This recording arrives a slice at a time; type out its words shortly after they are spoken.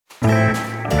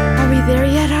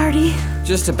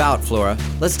Just about, Flora.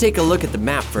 Let's take a look at the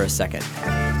map for a second.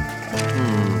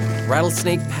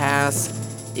 Rattlesnake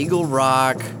Pass, Eagle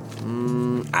Rock.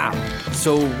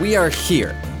 So we are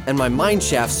here, and my mine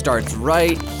shaft starts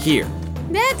right here.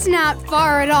 That's not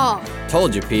far at all.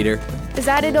 Told you, Peter. Is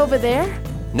that it over there?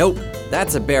 Nope,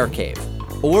 that's a bear cave.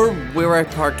 Or where I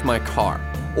parked my car.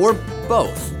 Or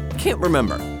both. Can't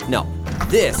remember. No,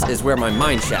 this is where my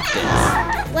mine shaft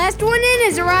is. Last one in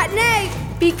is a rotten egg.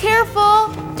 Be careful.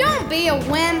 Don't be a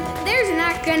wimp. There's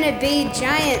not gonna be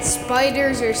giant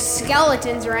spiders or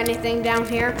skeletons or anything down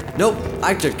here. Nope,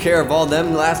 I took care of all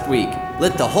them last week.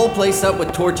 Lit the whole place up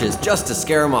with torches just to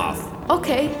scare them off.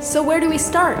 Okay, so where do we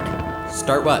start?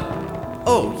 Start what?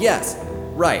 Oh, yes.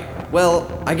 Right. Well,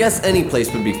 I guess any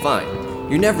place would be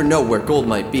fine. You never know where gold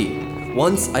might be.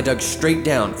 Once I dug straight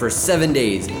down for 7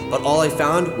 days, but all I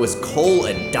found was coal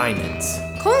and diamonds.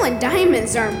 Coal and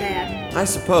diamonds aren't bad. I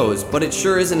suppose, but it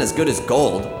sure isn't as good as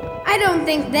gold. I don't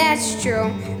think that's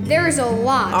true. There's a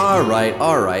lot. All right.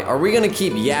 Are we gonna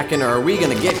keep yakking or are we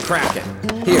gonna get cracking?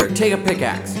 Here, take a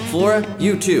pickaxe. Flora,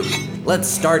 you too. Let's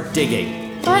start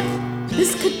digging. But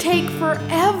this could take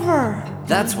forever.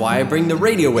 That's why I bring the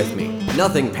radio with me.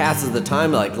 Nothing passes the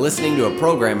time like listening to a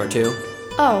program or two.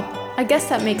 Oh, I guess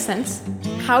that makes sense.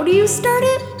 How do you start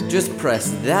it? Just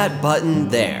press that button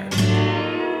there.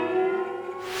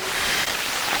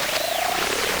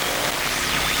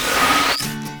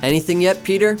 Anything yet,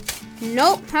 Peter?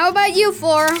 Nope. How about you,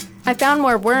 Flora? I found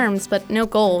more worms, but no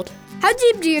gold. How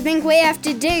deep do you think we have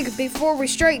to dig before we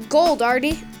strike gold,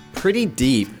 Artie? Pretty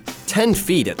deep. 10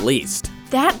 feet at least.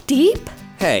 That deep?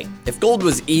 Hey, if gold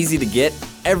was easy to get,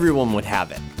 everyone would have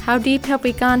it. How deep have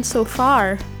we gone so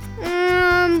far?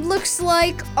 Looks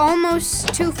like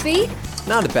almost 2 feet.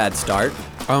 Not a bad start.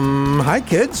 Hi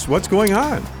kids, what's going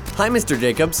on? Hi, Mr.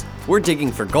 Jacobs. We're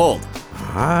digging for gold.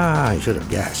 I should have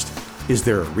guessed. Is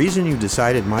there a reason you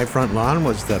decided my front lawn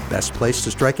was the best place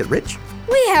to strike it rich?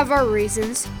 We have our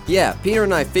reasons. Yeah, Peter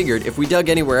and I figured if we dug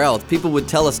anywhere else, people would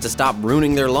tell us to stop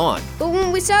ruining their lawn. But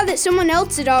when we saw that someone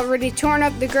else had already torn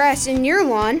up the grass in your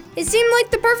lawn, it seemed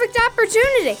like the perfect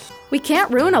opportunity. We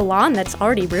can't ruin a lawn that's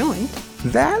already ruined.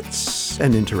 That's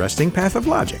an interesting path of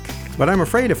logic. But I'm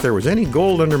afraid if there was any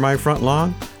gold under my front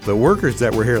lawn, the workers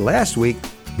that were here last week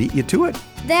beat you to it.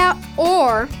 That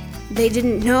or they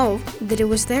didn't know that it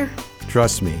was there.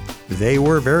 Trust me, they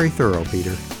were very thorough,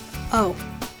 Peter. Oh.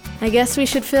 I guess we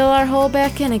should fill our hole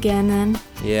back in again then.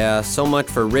 Yeah, so much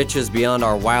for riches beyond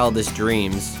our wildest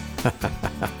dreams.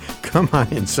 Come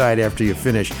on inside after you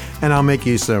finish, and I'll make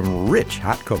you some rich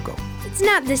hot cocoa. It's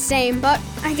not the same, but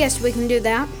I guess we can do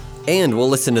that. And we'll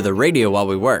listen to the radio while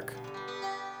we work.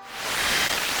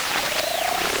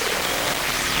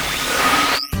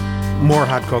 More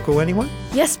hot cocoa, anyone?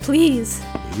 Yes, please.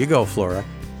 Here you go, Flora.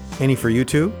 Any for you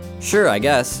too? Sure, I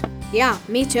guess. Yeah,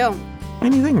 me too.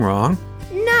 Anything wrong?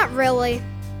 Not really.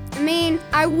 I mean,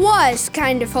 I was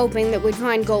kind of hoping that we'd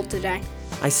find gold today.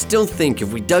 I still think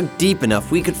if we dug deep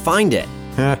enough, we could find it.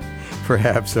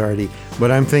 Perhaps, Artie,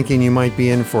 but I'm thinking you might be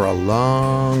in for a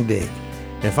long dig.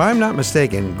 If I'm not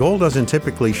mistaken, gold doesn't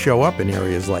typically show up in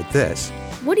areas like this.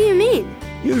 What do you mean?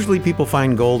 Usually people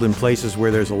find gold in places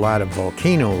where there's a lot of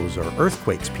volcanoes or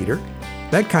earthquakes, Peter.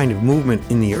 That kind of movement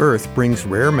in the earth brings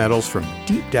rare metals from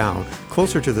deep down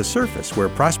closer to the surface where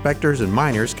prospectors and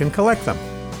miners can collect them.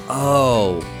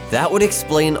 Oh, that would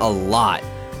explain a lot.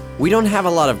 We don't have a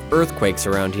lot of earthquakes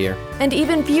around here. And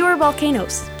even fewer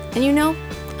volcanoes. And you know,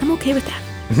 I'm okay with that.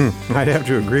 I'd have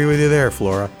to agree with you there,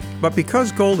 Flora. But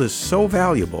because gold is so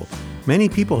valuable, many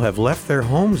people have left their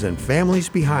homes and families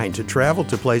behind to travel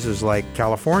to places like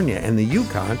California and the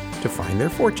Yukon to find their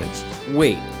fortunes.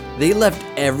 Wait, they left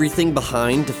everything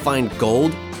behind to find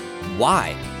gold?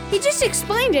 Why? He just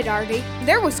explained it, Artie.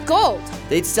 There was gold.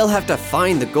 They'd still have to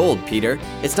find the gold, Peter.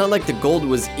 It's not like the gold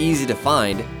was easy to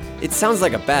find. It sounds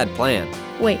like a bad plan.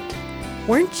 Wait,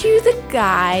 weren't you the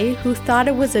guy who thought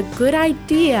it was a good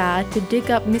idea to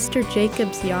dig up Mr.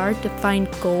 Jacobs' yard to find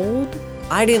gold?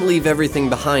 I didn't leave everything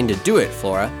behind to do it,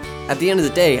 Flora. At the end of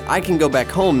the day, I can go back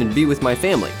home and be with my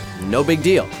family. No big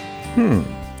deal.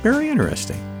 Very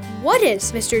interesting. What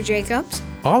is, Mr. Jacobs?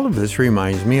 All of this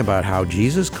reminds me about how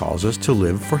Jesus calls us to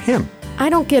live for Him. I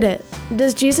don't get it.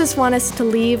 Does Jesus want us to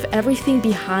leave everything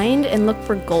behind and look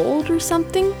for gold or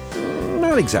something?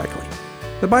 Not exactly.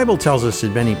 The Bible tells us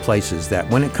in many places that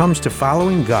when it comes to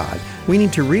following God, we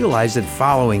need to realize that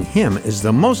following Him is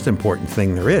the most important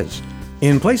thing there is.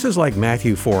 In places like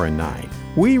Matthew 4 and 9,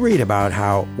 we read about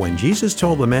how when Jesus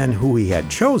told the men who He had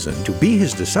chosen to be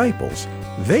His disciples,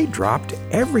 they dropped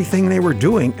everything they were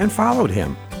doing and followed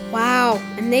Him. Wow,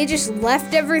 and they just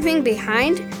left everything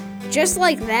behind? Just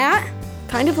like that?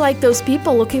 Kind of like those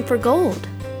people looking for gold.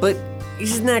 But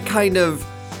isn't that kind of,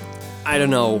 I don't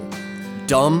know,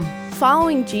 dumb?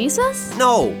 Following Jesus?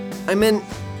 No, I meant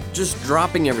just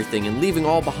dropping everything and leaving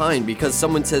all behind because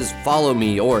someone says, follow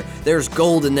me, or there's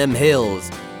gold in them hills.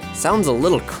 Sounds a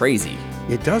little crazy.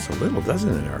 It does a little,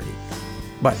 doesn't it, Artie?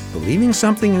 But believing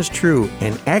something is true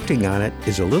and acting on it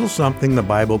is a little something the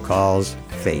Bible calls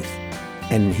faith.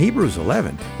 And in Hebrews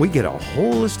 11, we get a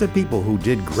whole list of people who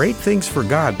did great things for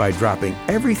God by dropping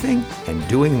everything and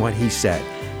doing what He said,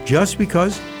 just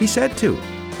because He said to.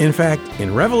 In fact,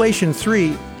 in Revelation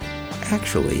 3,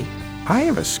 actually, I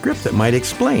have a script that might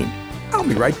explain. I'll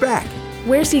be right back.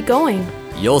 Where's he going?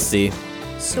 You'll see.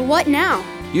 So what now?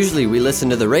 Usually we listen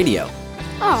to the radio.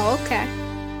 Oh, okay.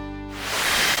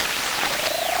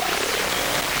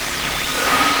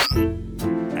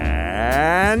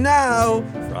 And now,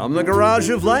 from the garage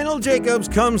of Lionel Jacobs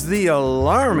comes the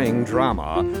alarming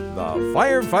drama, The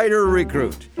Firefighter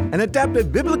Recruit, an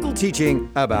adapted biblical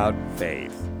teaching about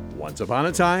faith. Once upon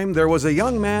a time, there was a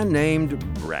young man named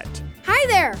Brett. Hi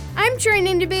there! I'm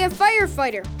training to be a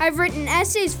firefighter. I've written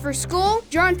essays for school,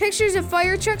 drawn pictures of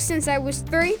fire trucks since I was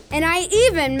 3, and I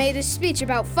even made a speech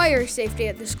about fire safety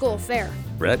at the school fair.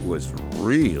 Brett was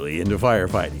really into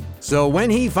firefighting. So when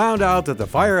he found out that the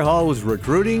fire hall was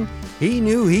recruiting, he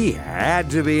knew he had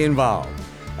to be involved.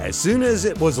 As soon as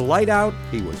it was light out,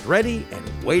 he was ready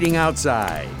and waiting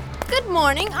outside. Good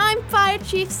morning, I'm Fire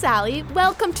Chief Sally.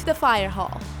 Welcome to the fire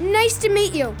hall. Nice to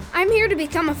meet you. I'm here to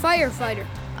become a firefighter.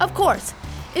 Of course.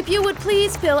 If you would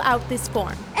please fill out this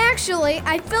form. Actually,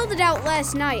 I filled it out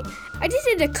last night. I did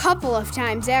it a couple of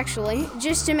times, actually,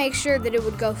 just to make sure that it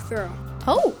would go through.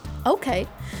 Oh, okay.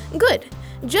 Good.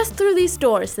 Just through these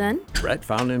doors, then. Brett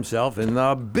found himself in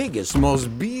the biggest,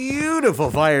 most beautiful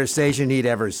fire station he'd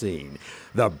ever seen.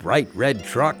 The bright red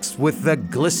trucks with the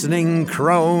glistening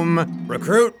chrome.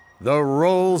 Recruit! The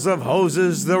rolls of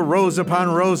hoses, the rows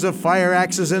upon rows of fire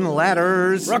axes and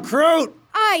ladders. Recruit!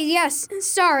 Ah, yes.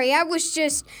 Sorry, I was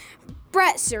just...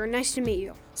 Brett, sir. Nice to meet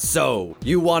you. So,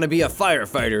 you want to be a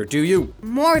firefighter, do you?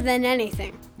 More than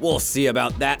anything. We'll see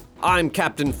about that. I'm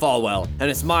Captain Falwell, and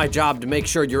it's my job to make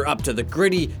sure you're up to the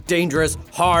gritty, dangerous,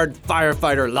 hard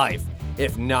firefighter life.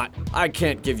 If not, I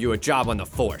can't give you a job on the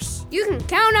force. You can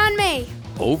count on me.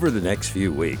 Over the next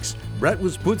few weeks, Brett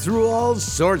was put through all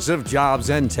sorts of jobs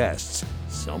and tests.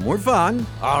 Some were fun.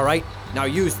 All right, now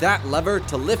use that lever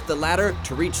to lift the ladder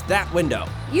to reach that window.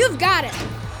 You've got it.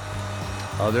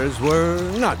 Others were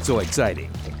not so exciting.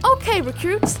 Okay,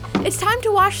 recruits. It's time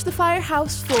to wash the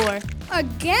firehouse floor.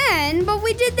 Again? But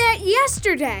we did that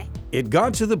yesterday. It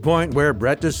got to the point where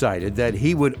Brett decided that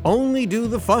he would only do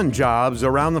the fun jobs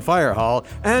around the fire hall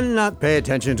and not pay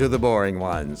attention to the boring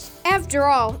ones. After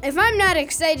all, if I'm not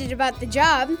excited about the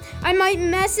job, I might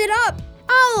mess it up.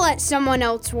 I'll let someone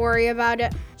else worry about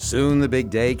it. Soon the big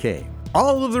day came.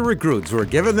 All of the recruits were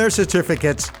given their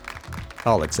certificates,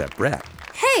 all except Brett.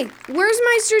 Hey, where's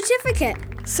my certificate?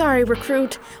 Sorry,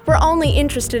 recruit. We're only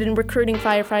interested in recruiting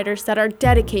firefighters that are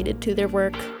dedicated to their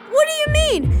work. What do you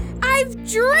mean? I've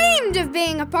dreamed of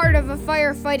being a part of a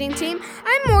firefighting team.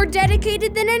 I'm more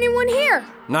dedicated than anyone here.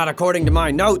 Not according to my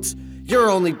notes.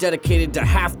 You're only dedicated to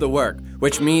half the work,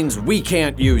 which means we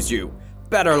can't use you.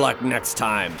 Better luck next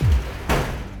time.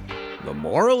 The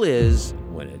moral is,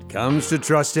 when it comes to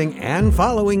trusting and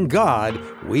following God,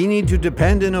 we need to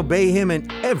depend and obey Him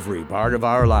in every part of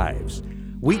our lives.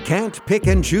 We can't pick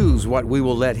and choose what we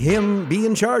will let Him be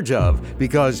in charge of,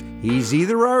 because He's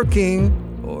either our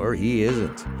king or He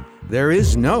isn't. There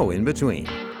is no in between.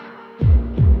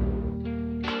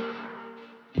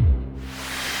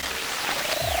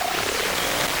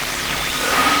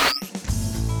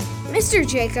 Mr.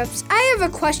 Jacobs, I have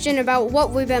a question about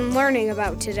what we've been learning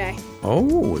about today.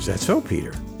 Oh, is that so,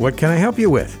 Peter? What can I help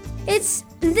you with? It's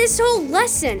this whole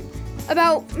lesson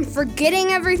about forgetting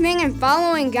everything and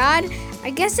following God. I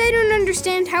guess I don't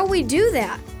understand how we do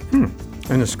that.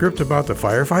 And the script about the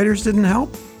firefighters didn't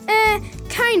help?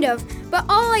 Kind of, but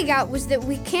all I got was that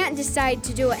we can't decide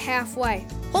to do it halfway.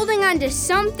 Holding on to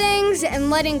some things and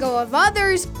letting go of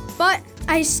others, but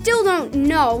I still don't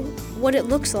know what it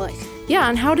looks like. Yeah,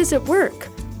 and how does it work?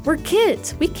 We're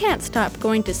kids. We can't stop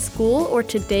going to school or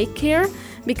to daycare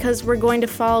because we're going to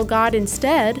follow God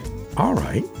instead. All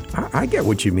right, I get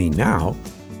what you mean now.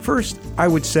 First, I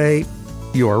would say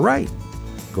you're right.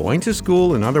 Going to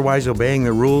school and otherwise obeying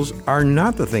the rules are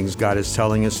not the things God is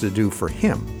telling us to do for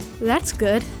Him. That's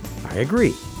good. I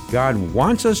agree. God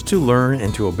wants us to learn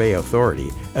and to obey authority,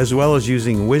 as well as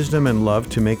using wisdom and love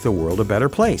to make the world a better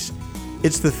place.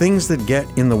 It's the things that get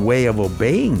in the way of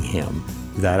obeying Him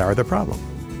that are the problem.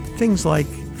 Things like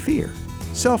fear,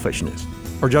 selfishness,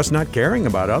 or just not caring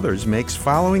about others makes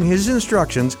following His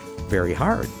instructions very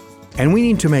hard. And we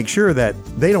need to make sure that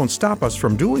they don't stop us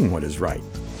from doing what is right,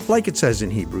 like it says in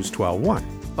Hebrews 12:1.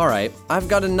 All right, I've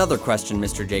got another question,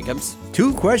 Mr. Jacobs.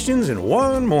 2 questions in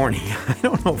one morning. I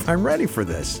don't know if I'm ready for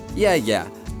this. Yeah.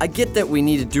 I get that we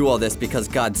need to do all this because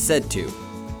God said to.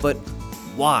 But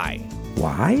why?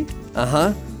 Why?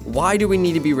 Uh-huh. Why do we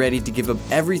need to be ready to give up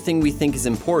everything we think is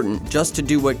important just to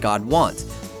do what God wants?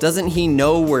 Doesn't He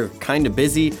know we're kind of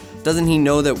busy? Doesn't He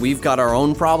know that we've got our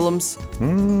own problems?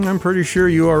 I'm pretty sure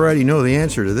you already know the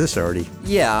answer to this, Artie.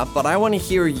 Yeah, but I want to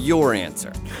hear your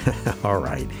answer. All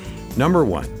right. Number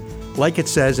 1, like it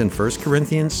says in 1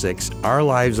 Corinthians 6, our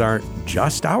lives aren't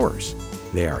just ours.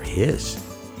 They are His.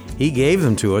 He gave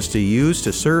them to us to use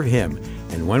to serve Him,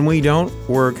 and when we don't,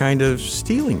 we're kind of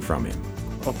stealing from Him.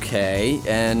 Okay,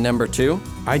 and number 2?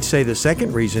 I'd say the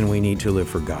second reason we need to live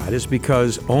for God is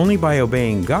because only by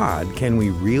obeying God can we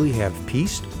really have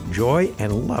peace, joy,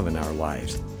 and love in our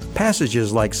lives.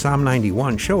 Passages like Psalm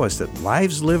 91 show us that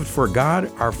lives lived for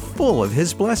God are full of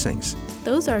His blessings.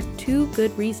 Those are 2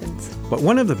 good reasons. But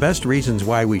one of the best reasons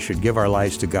why we should give our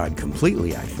lives to God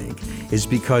completely, I think, is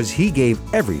because He gave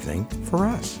everything for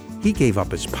us. He gave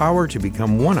up His power to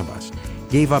become one of us,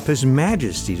 gave up His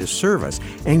majesty to serve us,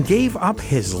 and gave up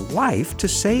His life to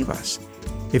save us.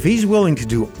 If He's willing to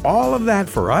do all of that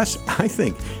for us, I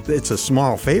think it's a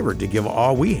small favor to give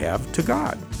all we have to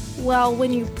God. Well,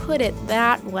 when you put it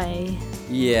that way.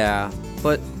 Yeah,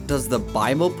 but does the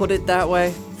Bible put it that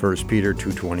way? 1 Peter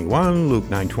 2:21, Luke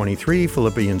 9:23,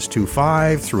 Philippians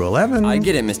 2:5 through 11. I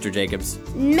get it, Mr. Jacobs.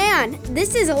 Man,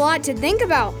 this is a lot to think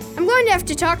about. I'm going to have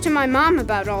to talk to my mom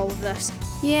about all of this.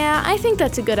 Yeah, I think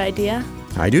that's a good idea.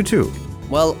 I do too.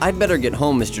 Well, I'd better get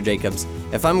home, Mr. Jacobs.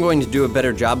 If I'm going to do a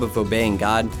better job of obeying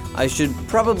God, I should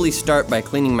probably start by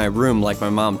cleaning my room like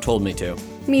my mom told me to.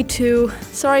 Me too.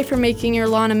 Sorry for making your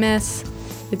lawn a mess.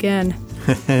 Again.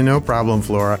 No problem,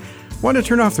 Flora. Want to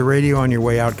turn off the radio on your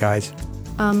way out, guys?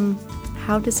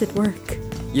 How does it work?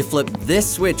 You flip this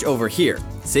switch over here,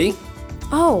 see?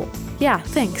 Oh, yeah,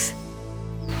 thanks.